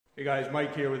Hey guys,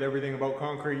 Mike here with Everything About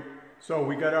Concrete. So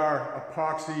we got our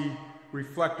epoxy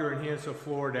reflector enhancer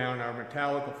floor down, our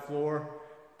Metallica floor.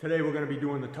 Today we're going to be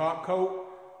doing the top coat.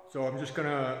 So I'm just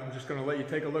gonna let you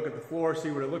take a look at the floor,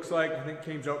 see what it looks like. I think it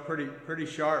came out pretty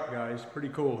sharp, guys. Pretty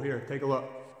cool. Here, take a look.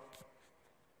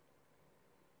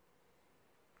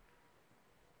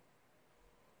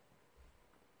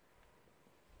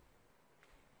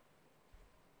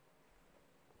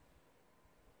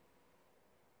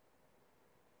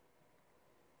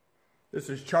 This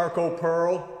is charcoal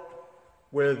pearl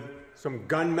with some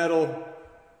gunmetal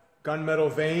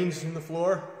veins in the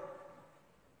floor.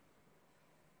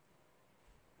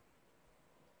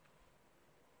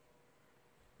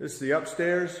 This is the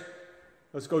upstairs.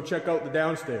 Let's go check out the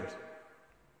downstairs.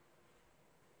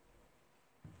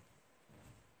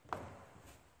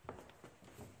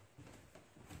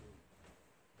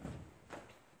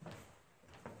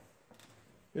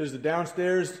 Here's the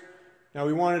downstairs. Now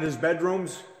we wanted his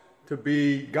bedrooms to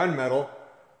be gunmetal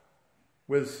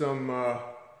with some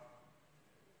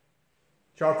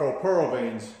charcoal pearl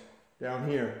veins down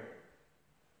here.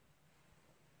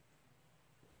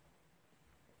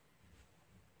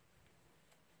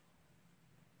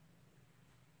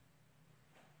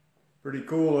 Pretty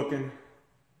cool looking.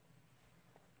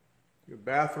 Good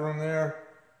bathroom there.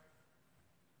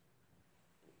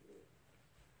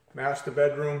 Master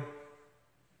bedroom.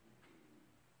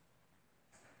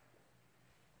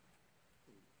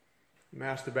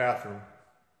 Master bathroom.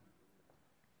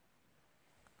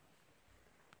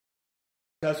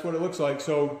 That's what it looks like.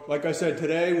 So, like I said,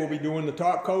 today we'll be doing the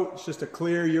top coat. It's just a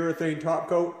clear urethane top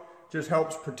coat. Just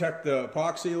helps protect the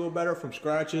epoxy a little better from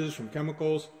scratches, from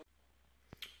chemicals.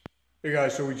 Hey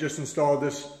guys, so we just installed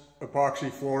this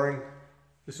epoxy flooring.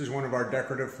 This is one of our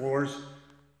decorative floors.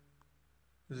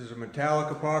 This is a metallic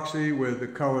epoxy with the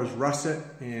colors russet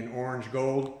and orange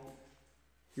gold.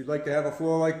 If you'd like to have a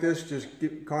floor like this, just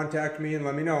contact me and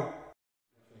let me know.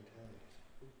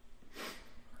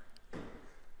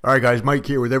 Alright guys, Mike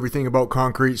here with Everything About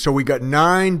Concrete. So we got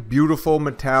 9 beautiful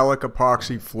metallic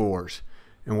epoxy floors.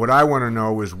 And what I want to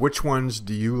know is, which ones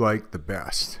do you like the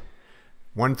best?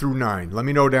 1 through 9. Let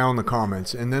me know down in the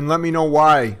comments. And then let me know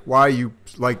why you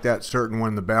like that certain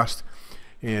one the best.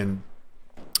 And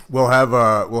we'll have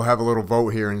a little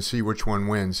vote here and see which one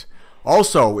wins.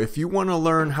 Also, if you want to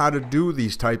learn how to do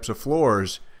these types of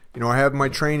floors, you know, I have my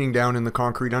training down in the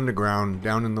Concrete Underground,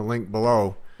 down in the link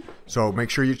below. So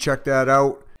make sure you check that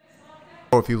out.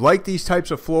 If you like these types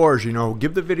of floors, you know,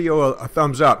 give the video a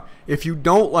thumbs up. If you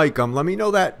don't like them, let me know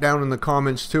that down in the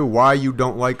comments too, why you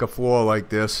don't like a floor like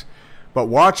this. But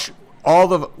watch all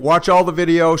the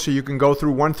video so you can go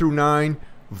through 1 through 9.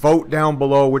 Vote down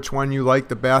below which one you like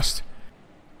the best.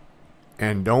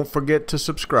 And don't forget to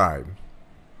subscribe.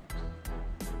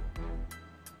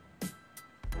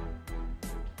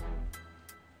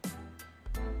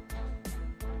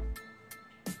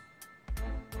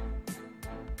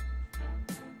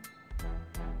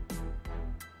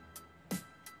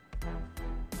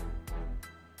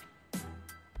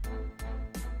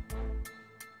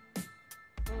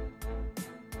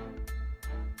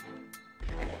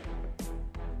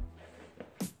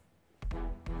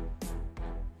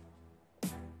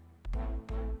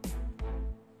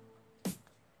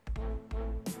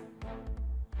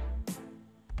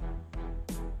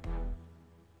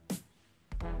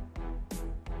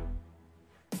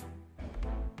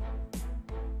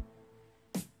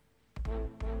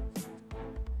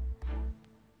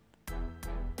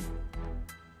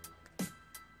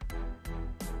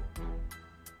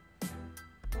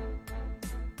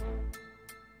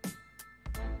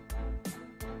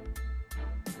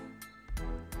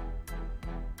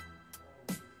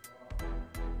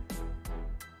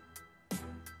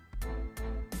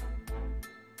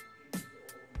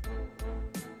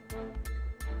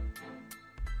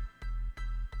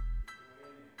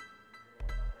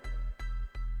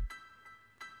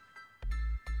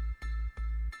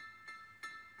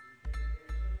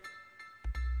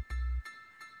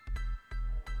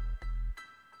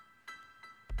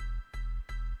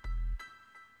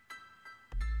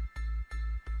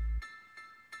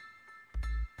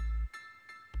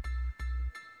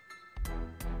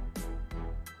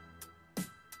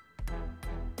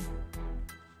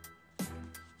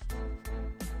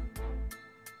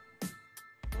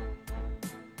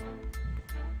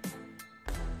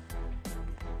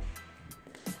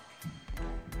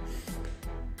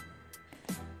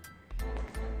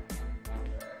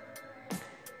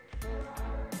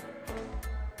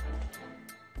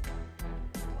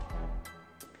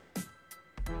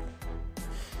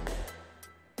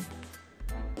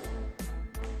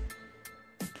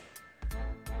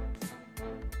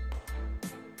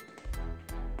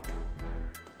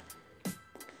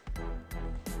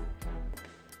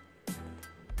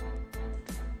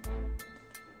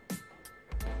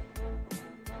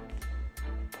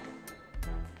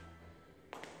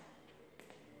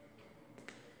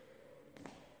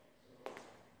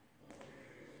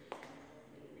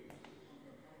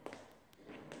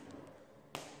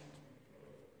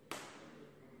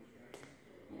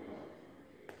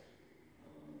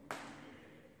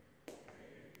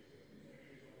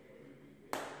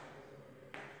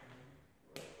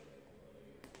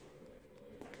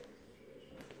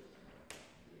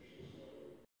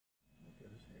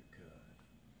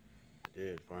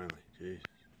 did, finally. Jeez.